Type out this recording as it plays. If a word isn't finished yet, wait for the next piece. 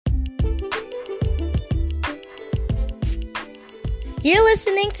You're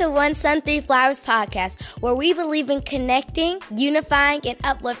listening to One Sun, Three Flowers podcast, where we believe in connecting, unifying, and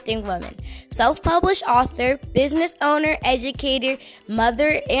uplifting women. Self-published author, business owner, educator,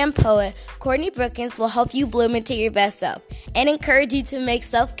 mother, and poet, Courtney Brookins will help you bloom into your best self and encourage you to make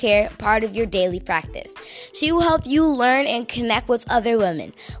self-care part of your daily practice. She will help you learn and connect with other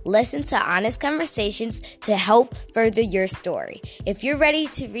women. Listen to honest conversations to help further your story. If you're ready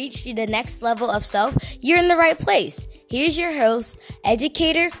to reach the next level of self, you're in the right place. Here's your host,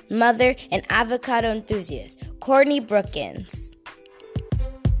 educator, mother, and avocado enthusiast, Courtney Brookins.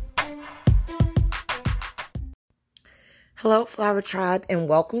 Hello, Flower Tribe, and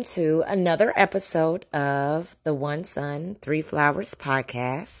welcome to another episode of the One Sun, Three Flowers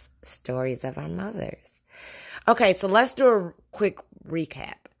podcast, Stories of Our Mothers. Okay, so let's do a quick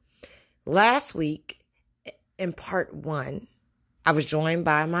recap. Last week, in part 1, I was joined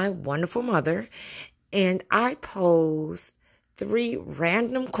by my wonderful mother, and I posed 3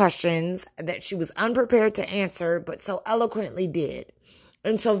 random questions that she was unprepared to answer, but so eloquently did.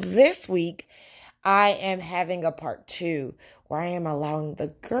 And so this week, I am having a part 2 where I am allowing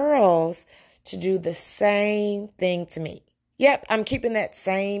the girls to do the same thing to me. Yep, I'm keeping that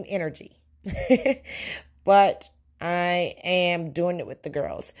same energy, but I am doing it with the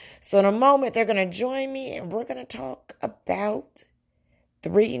girls. So in a moment, they're going to join me and we're going to talk about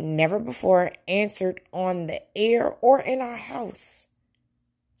 3 never before answered on the air or in our house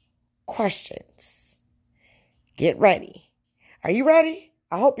questions. Get ready. Are you ready?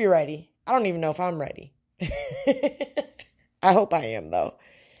 I hope you're ready. I don't even know if I'm ready. I hope I am, though.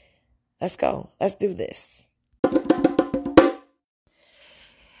 Let's go. Let's do this.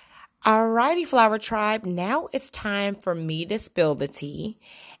 Alrighty, Flower Tribe. Now it's time for me to spill the tea.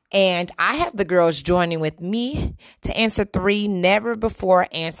 And I have the girls joining with me to answer 3 never before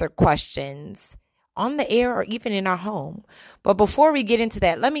answered questions on the air or even in our home. But before we get into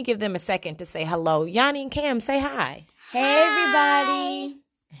that, let me give them a second to say hello. Yanni and Cam, say hi. Hey, everybody.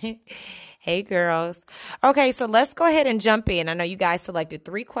 Hey, girls. Okay, so let's go ahead and jump in. I know you guys selected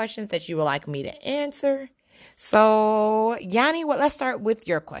 3 questions that you would like me to answer. So, Yanni, let's start with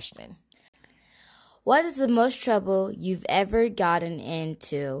your question. What is the most trouble you've ever gotten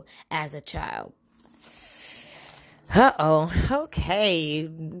into as a child? Okay.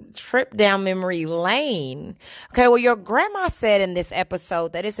 Trip down memory lane. Okay, well, your grandma said in this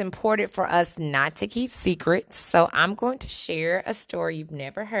episode that it's important for us not to keep secrets. So I'm going to share a story you've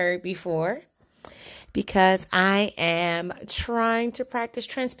never heard before because I am trying to practice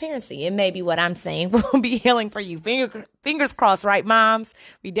transparency. And maybe what I'm saying will be healing for you. Fingers crossed, right, moms?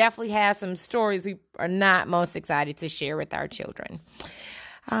 We definitely have some stories we are not most excited to share with our children.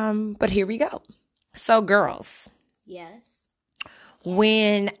 But here we go. So, girls. Yes.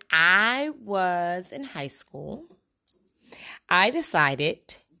 When I was in high school, I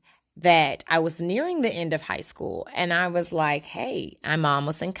decided that I was nearing the end of high school and I was like, hey, I'm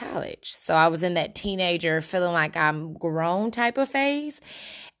almost in college. So I was in that teenager feeling like I'm grown type of phase.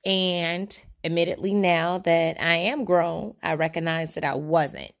 And admittedly, now that I am grown, I recognize that I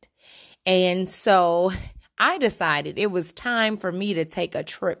wasn't. And so I decided it was time for me to take a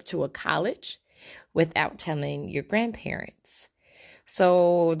trip to a college without telling your grandparents.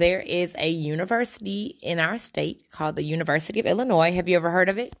 So there is a university in our state called the University of Illinois. Have you ever heard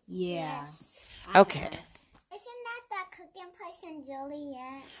of it? Yes. Okay. Isn't that cooking place in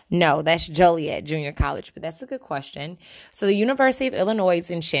Joliet? No, that's Joliet Junior College, but that's a good question. So the University of Illinois is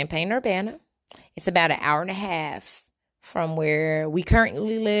in Champaign-Urbana. It's about an hour and a half from where we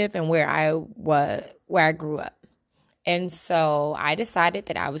currently live and where I grew up. And so I decided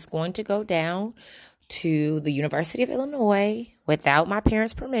that I was going to go down to the University of Illinois without my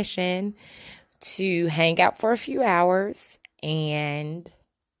parents' permission to hang out for a few hours. And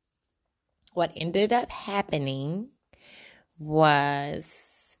what ended up happening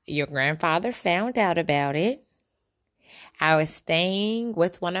was your grandfather found out about it. I was staying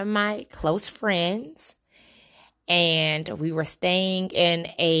with one of my close friends, and we were staying in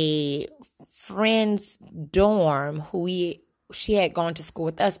a friend's dorm she had gone to school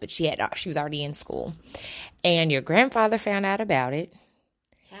with us, but she was already in school. And your grandfather found out about it.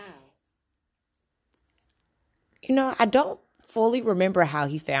 How? You know, I don't fully remember how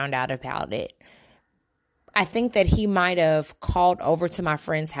he found out about it. I think that he might have called over to my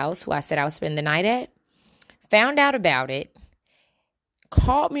friend's house, who I said I would spend the night at, found out about it,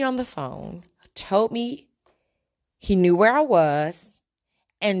 called me on the phone, told me he knew where I was,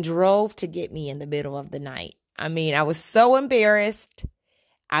 and drove to get me in the middle of the night. I mean, I was so embarrassed.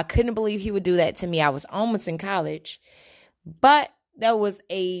 I couldn't believe he would do that to me. I was almost in college. But that was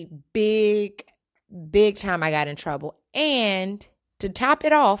a big time I got in trouble. And to top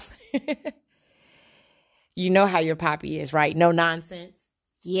it off, you know how your poppy is, right? No nonsense.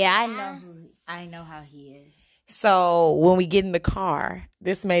 Yeah, I know how he is. So when we get in the car,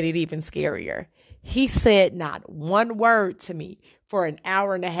 this made it even scarier. He said not one word to me for an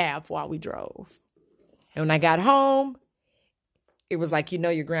hour and a half while we drove. And when I got home, it was like,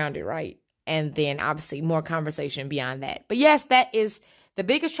 you're grounded, right? And then obviously more conversation beyond that. But yes, that is the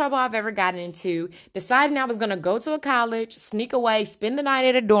biggest trouble I've ever gotten into. Deciding I was going to go to a college, sneak away, spend the night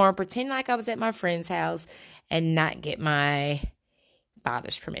at a dorm, pretend like I was at my friend's house, and not get my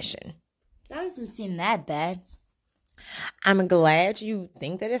father's permission. That doesn't seem that bad. I'm glad you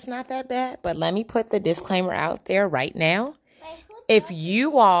think that it's not that bad, but let me put the disclaimer out there right now. If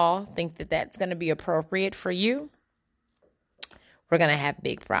you all think that that's going to be appropriate for you, we're going to have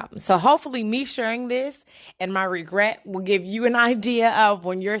big problems. So hopefully me sharing this and my regret will give you an idea of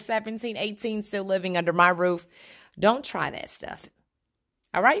when you're 17, 18, still living under my roof. Don't try that stuff.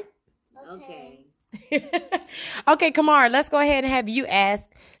 All right? Okay. Okay, Kamara, let's go ahead and have you ask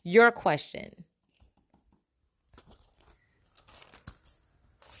your question.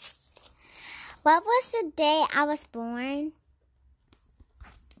 What was the day I was born?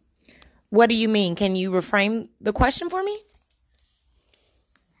 What do you mean? Can you reframe the question for me?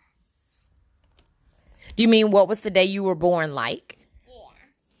 Do you mean what was the day you were born like?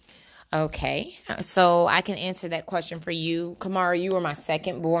 Yeah. Okay. So I can answer that question for you. Kamara, you were my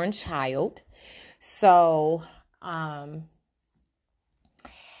second born child. So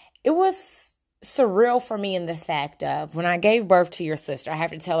it was surreal for me in the fact of when I gave birth to your sister, I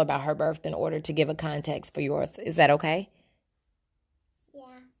have to tell about her birth in order to give a context for yours. Is that okay?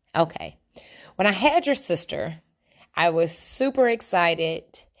 Yeah. Okay. When I had your sister, I was super excited.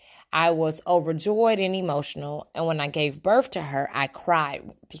 I was overjoyed and emotional. And when I gave birth to her, I cried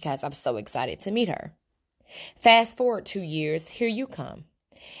because I'm so excited to meet her. Fast forward 2 years, here you come.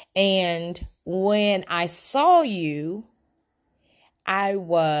 And when I saw you, I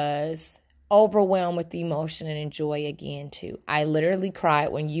was overwhelmed with emotion and joy again too. I literally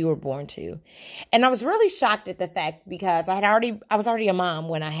cried when you were born too. And I was really shocked at the fact because I was already a mom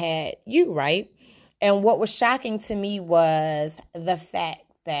when I had you, right? And what was shocking to me was the fact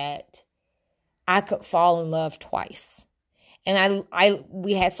that I could fall in love twice. And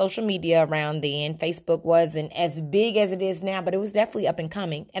we had social media around then. Facebook wasn't as big as it is now, but it was definitely up and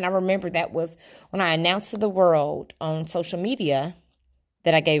coming. And I remember that was when I announced to the world on social media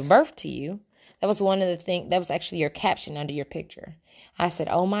that I gave birth to you. That was one of the things, that was actually your caption under your picture. I said,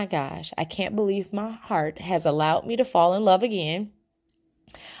 oh my gosh, I can't believe my heart has allowed me to fall in love again.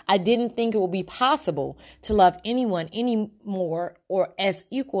 I didn't think it would be possible to love anyone any more or as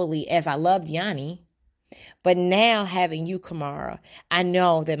equally as I loved Yanni. But now having you, Kamara, I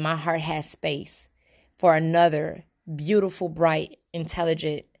know that my heart has space for another beautiful, bright,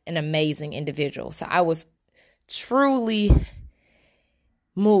 intelligent, and amazing individual. So I was truly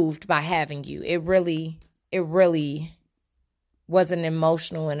moved by having you. It really was an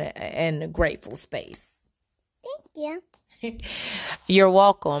emotional and a grateful space. Thank you. You're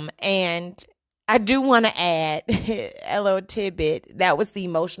welcome. And I do want to add a little tidbit. That was the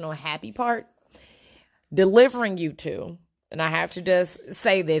emotional happy part. Delivering you two. And I have to just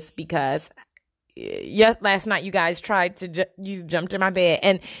say this because last night you guys you jumped in my bed.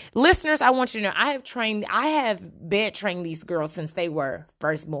 And listeners, I want you to know, I have bed trained these girls since they were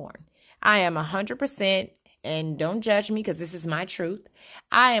first born. I am 100%, and don't judge me because this is my truth.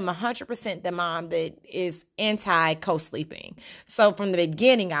 I am 100% the mom that is anti co-sleeping. So from the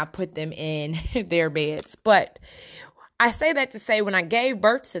beginning, I put them in their beds. But I say that to say when I gave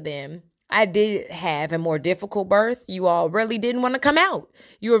birth to them, I did have a more difficult birth. You all really didn't want to come out.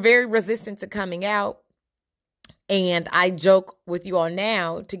 You were very resistant to coming out. And I joke with you all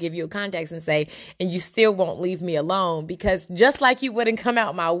now to give you a context and say, and you still won't leave me alone, because just like you wouldn't come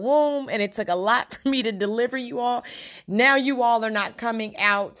out my womb and it took a lot for me to deliver you all, now you all are not coming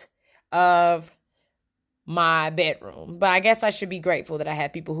out of my bedroom. But I guess I should be grateful that I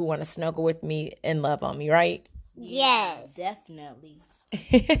have people who want to snuggle with me and love on me, right? Yes. Definitely.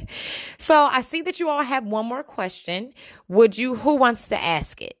 So I see that you all have one more question. Who wants to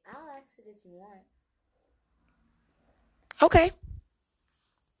ask it? I'll ask it if you want. Okay.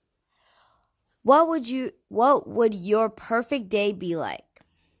 What would your perfect day be like?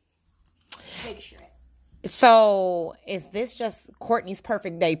 Picture it. So is this just Courtney's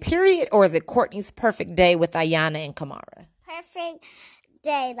perfect day, period? Or is it Courtney's perfect day with Ayana and Kamara? Perfect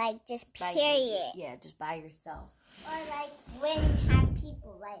day, like just period. Yeah, just by yourself. Or like when you have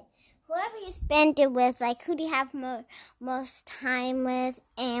people, like whoever you spend it with, like who do you have most time with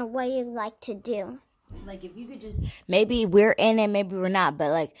and what do you like to do? Like, if you could just, maybe we're in it, maybe we're not,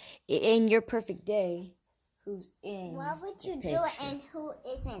 but like, in your perfect day, who's in? What would you do and who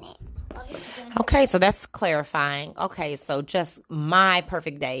isn't it? What would you do and Okay, so that's clarifying. Okay, so just my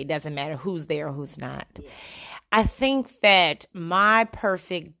perfect day. It doesn't matter who's there or who's not. Yeah. I think that my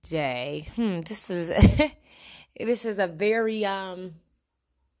perfect day, this is this is a very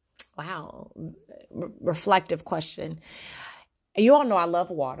reflective question. You all know I love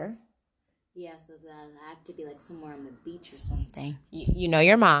water. Yes, I have to be like somewhere on the beach or something. You know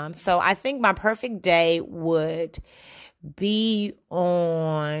your mom. So I think my perfect day would be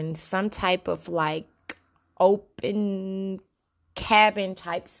on some type of like open cabin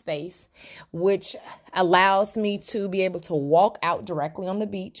type space, which allows me to be able to walk out directly on the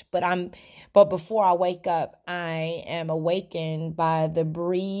beach. But before I wake up, I am awakened by the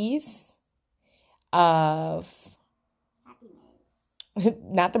breeze of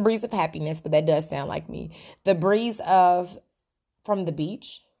not the breeze of happiness, but that does sound like me. The breeze from the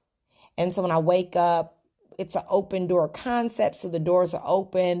beach. And so when I wake up, it's an open door concept. So the doors are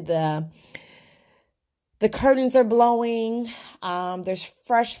open. The curtains are blowing. There's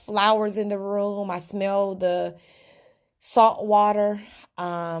fresh flowers in the room. I smell the salt water.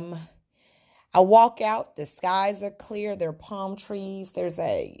 I walk out. The skies are clear. There are palm trees.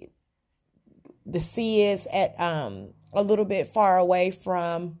 The sea is at a little bit far away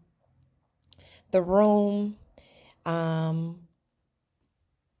from the room. In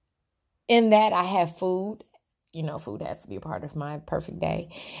that, I have food. You know, food has to be a part of my perfect day.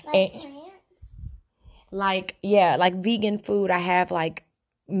 like plants? Like vegan food. I have like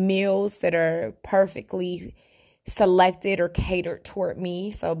meals that are perfectly selected or catered toward me.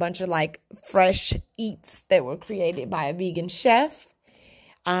 So a bunch of like fresh eats that were created by a vegan chef.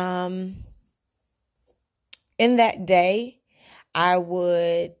 In that day, I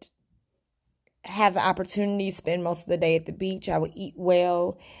would have the opportunity to spend most of the day at the beach. I would eat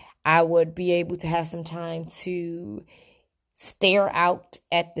well. I would be able to have some time to stare out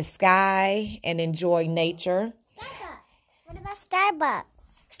at the sky and enjoy nature. Starbucks. What about Starbucks?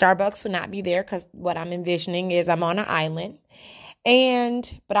 Starbucks would not be there because what I'm envisioning is I'm on an island.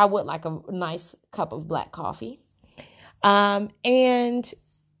 But I would like a nice cup of black coffee. The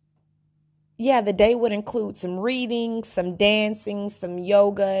day would include some reading, some dancing, some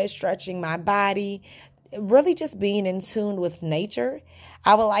yoga, stretching my body, really just being in tune with nature.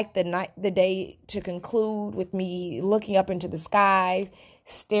 I would like the day to conclude with me looking up into the sky,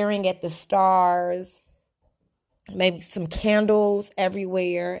 staring at the stars, maybe some candles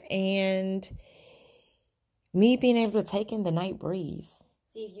everywhere, and me being able to take in the night breeze.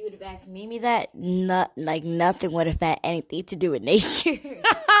 See, if you would have asked Mimi that, nothing would have had anything to do with nature.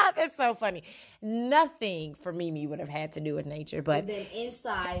 That's so funny. Nothing for Mimi would have had to do with nature, but then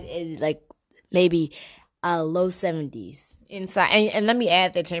inside is like maybe low 70s. Inside, and let me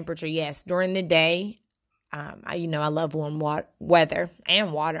add the temperature. Yes, during the day, I love warm weather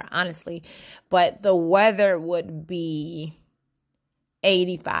and water, honestly, but the weather would be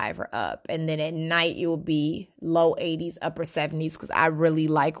 85 or up, and then at night it will be low 80s, upper 70s, because I really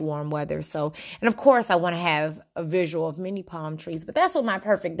like warm weather. So, and of course I want to have a visual of many palm trees, but that's what my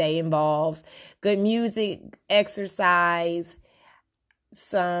perfect day involves: good music, exercise,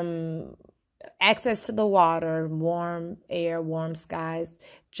 some access to the water, warm air, warm skies,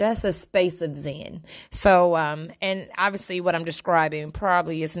 just a space of zen. So, and obviously what I'm describing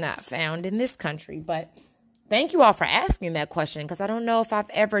probably is not found in this country, but thank you all for asking that question, because I don't know if I've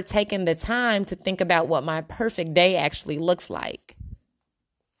ever taken the time to think about what my perfect day actually looks like.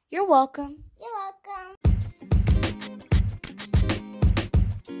 You're welcome. You're welcome.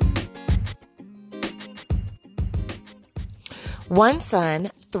 One Sun,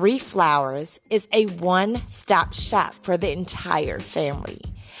 Three Flowers is a one-stop shop for the entire family.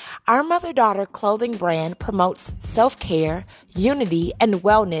 Our mother-daughter clothing brand promotes self-care, unity, and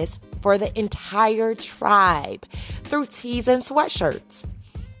wellness for the entire tribe through tees and sweatshirts.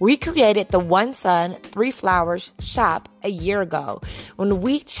 We created the One Sun, Three Flowers shop a year ago when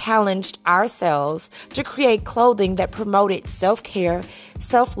we challenged ourselves to create clothing that promoted self-care,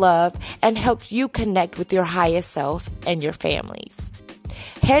 self-love, and helped you connect with your highest self and your families.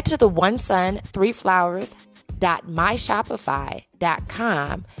 Head to the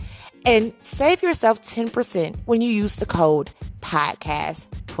onesun3flowers.myshopify.com and save yourself 10% when you use the code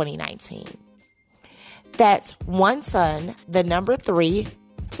podcast2019. That's One Sun, 3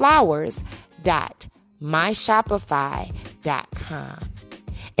 flowers.myshopify.com.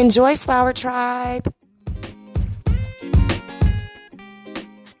 Enjoy, Flower Tribe.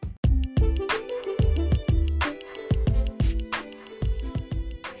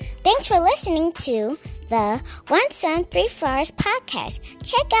 Thanks for listening to the One Sun, Three Flowers podcast.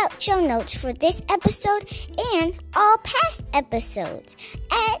 Check out show notes for this episode and all past episodes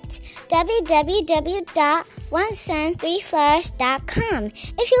at www.onesun3flowers.com.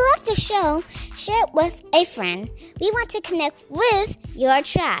 If you love the show, share it with a friend. We want to connect with your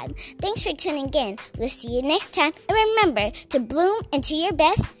tribe. Thanks for tuning in. We'll see you next time. And remember to bloom into your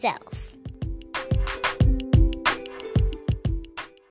best self.